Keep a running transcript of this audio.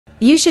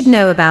You should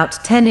know about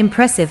 10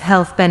 impressive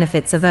health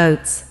benefits of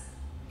oats.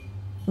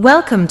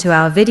 Welcome to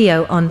our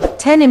video on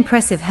 10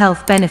 impressive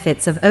health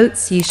benefits of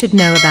oats you should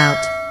know about.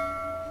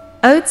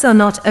 Oats are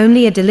not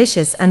only a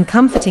delicious and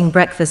comforting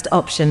breakfast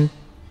option,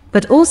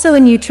 but also a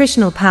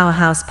nutritional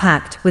powerhouse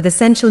packed with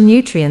essential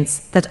nutrients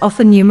that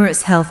offer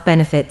numerous health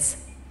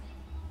benefits.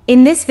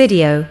 In this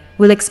video,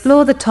 we'll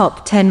explore the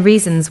top 10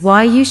 reasons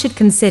why you should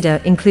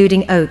consider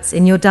including oats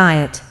in your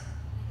diet.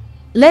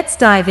 Let's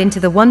dive into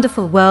the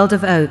wonderful world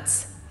of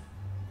oats.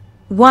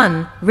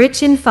 1.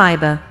 Rich in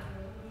fiber.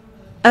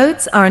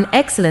 Oats are an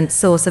excellent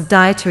source of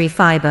dietary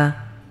fiber.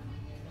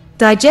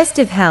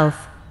 Digestive health.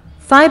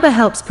 Fiber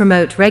helps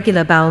promote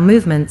regular bowel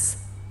movements,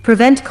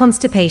 prevent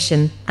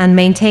constipation, and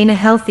maintain a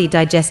healthy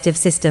digestive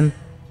system.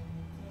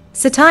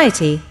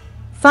 Satiety.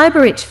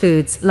 Fiber-rich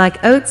foods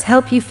like oats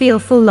help you feel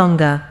full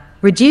longer,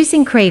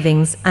 reducing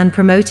cravings and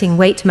promoting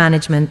weight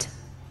management.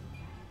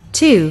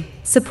 2.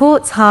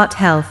 Supports heart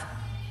health.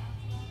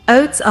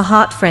 Oats are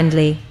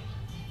heart-friendly.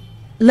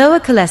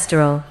 Lower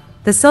cholesterol.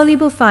 The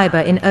soluble fiber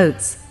in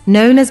oats,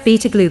 known as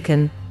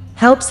beta-glucan,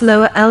 helps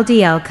lower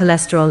LDL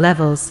cholesterol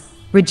levels,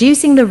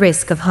 reducing the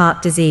risk of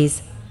heart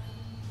disease.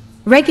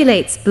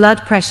 Regulates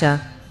blood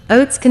pressure.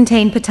 Oats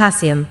contain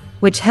potassium,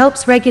 which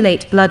helps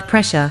regulate blood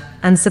pressure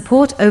and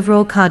support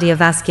overall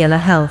cardiovascular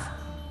health.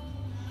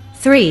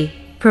 3.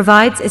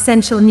 Provides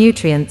essential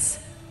nutrients.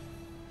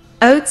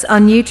 Oats are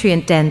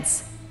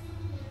nutrient-dense.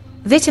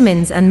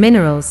 Vitamins and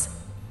minerals.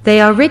 They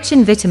are rich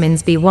in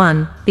vitamins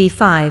B1,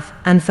 B5,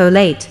 and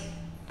folate,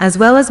 as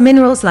well as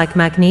minerals like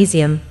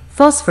magnesium,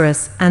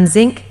 phosphorus, and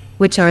zinc,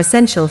 which are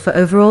essential for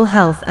overall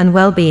health and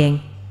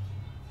well-being.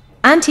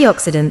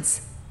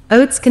 Antioxidants.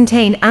 Oats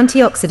contain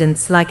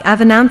antioxidants like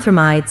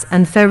avenanthramides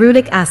and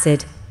ferulic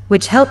acid,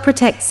 which help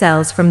protect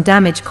cells from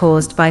damage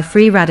caused by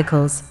free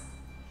radicals.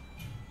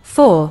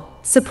 4.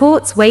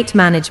 Supports weight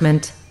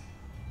management.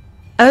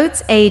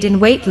 Oats aid in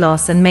weight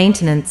loss and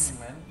maintenance.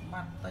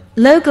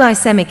 Low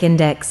glycemic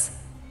index.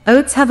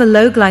 Oats have a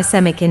low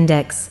glycemic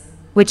index,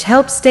 which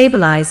helps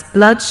stabilize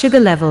blood sugar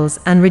levels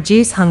and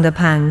reduce hunger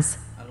pangs.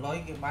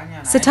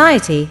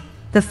 Satiety.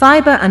 The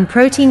fiber and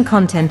protein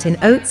content in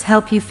oats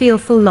help you feel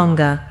full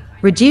longer,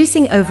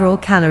 reducing overall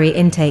calorie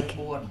intake.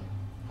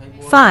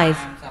 5.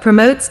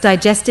 Promotes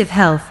digestive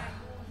health.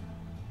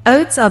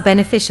 Oats are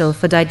beneficial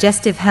for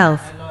digestive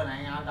health.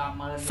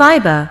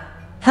 Fiber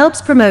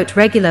helps promote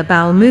regular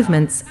bowel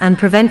movements and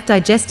prevent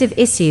digestive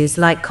issues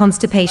like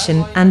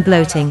constipation and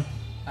bloating.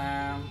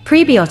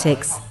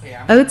 Prebiotics.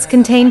 Oats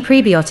contain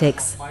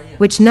prebiotics,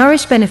 which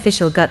nourish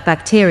beneficial gut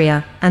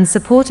bacteria and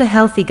support a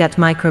healthy gut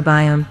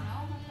microbiome.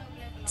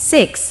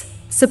 6.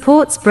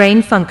 Supports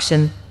brain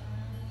function.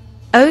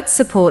 Oats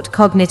support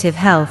cognitive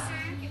health.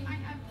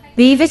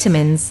 B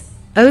vitamins.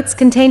 Oats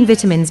contain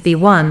vitamins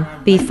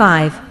B1,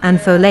 B5, and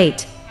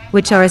folate,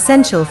 which are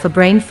essential for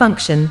brain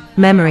function,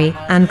 memory,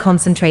 and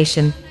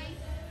concentration.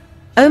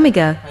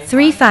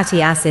 Omega-3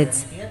 fatty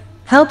acids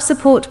help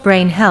support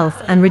brain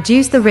health and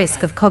reduce the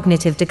risk of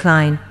cognitive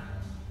decline.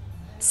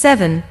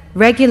 7.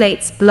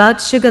 Regulates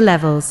blood sugar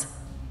levels.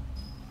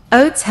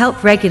 Oats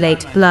help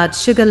regulate blood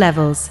sugar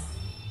levels.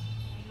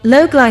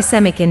 Low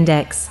glycemic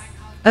index.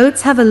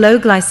 Oats have a low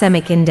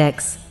glycemic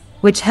index,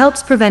 which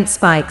helps prevent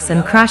spikes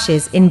and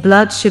crashes in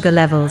blood sugar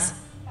levels.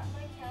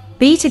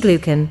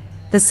 Beta-glucan.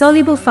 The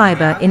soluble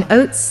fiber in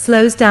oats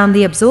slows down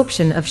the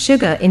absorption of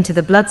sugar into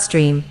the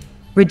bloodstream,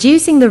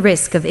 reducing the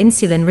risk of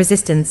insulin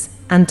resistance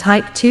and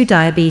type 2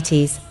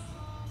 diabetes.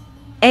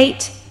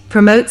 8.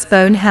 Promotes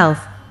bone health.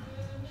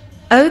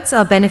 Oats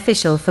are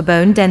beneficial for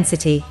bone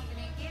density.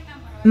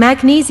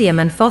 Magnesium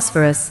and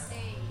phosphorus,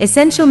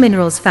 essential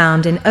minerals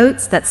found in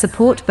oats that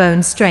support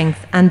bone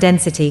strength and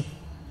density.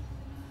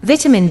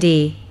 Vitamin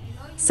D.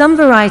 Some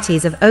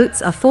varieties of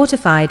oats are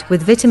fortified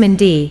with vitamin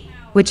D,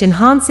 which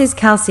enhances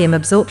calcium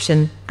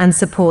absorption and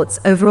supports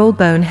overall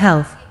bone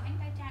health.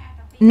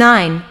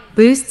 9.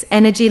 Boosts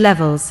energy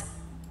levels.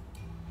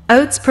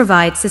 Oats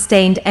provide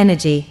sustained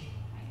energy.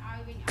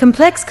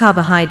 Complex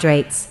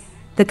carbohydrates.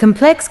 The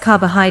complex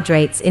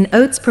carbohydrates in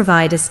oats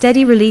provide a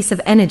steady release of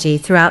energy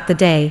throughout the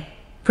day,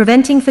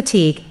 preventing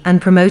fatigue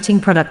and promoting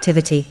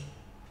productivity.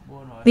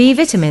 B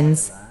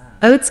vitamins.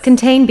 Oats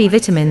contain B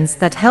vitamins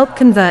that help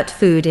convert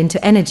food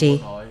into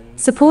energy,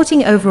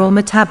 supporting overall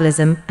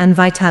metabolism and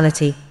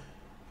vitality.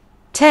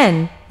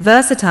 10.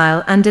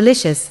 Versatile and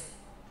delicious.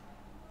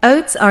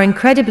 Oats are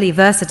incredibly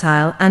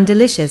versatile and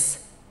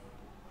delicious.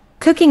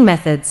 Cooking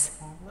methods.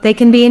 They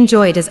can be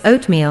enjoyed as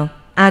oatmeal,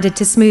 added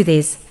to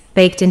smoothies,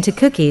 baked into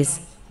cookies,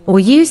 or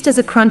used as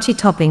a crunchy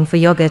topping for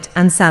yogurt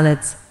and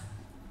salads.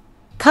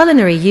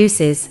 Culinary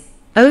uses.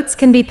 Oats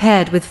can be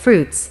paired with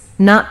fruits,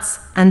 nuts,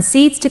 and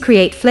seeds to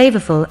create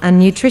flavorful and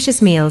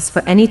nutritious meals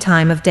for any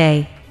time of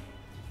day.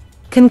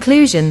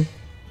 Conclusion.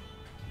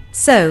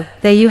 So,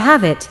 there you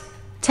have it,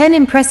 10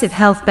 impressive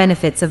health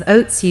benefits of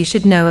oats you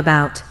should know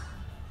about.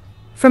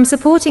 From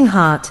supporting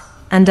heart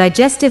and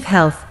digestive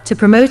health to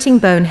promoting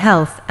bone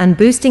health and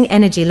boosting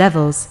energy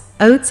levels,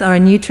 oats are a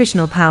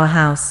nutritional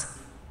powerhouse.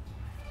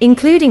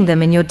 Including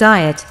them in your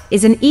diet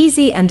is an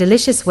easy and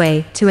delicious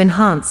way to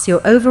enhance your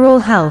overall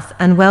health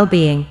and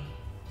well-being.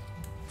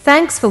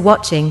 Thanks for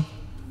watching.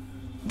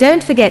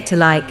 Don't forget to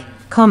like,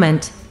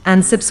 comment,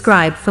 and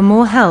subscribe for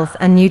more health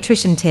and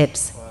nutrition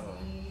tips.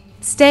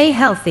 Stay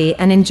healthy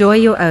and enjoy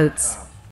your oats.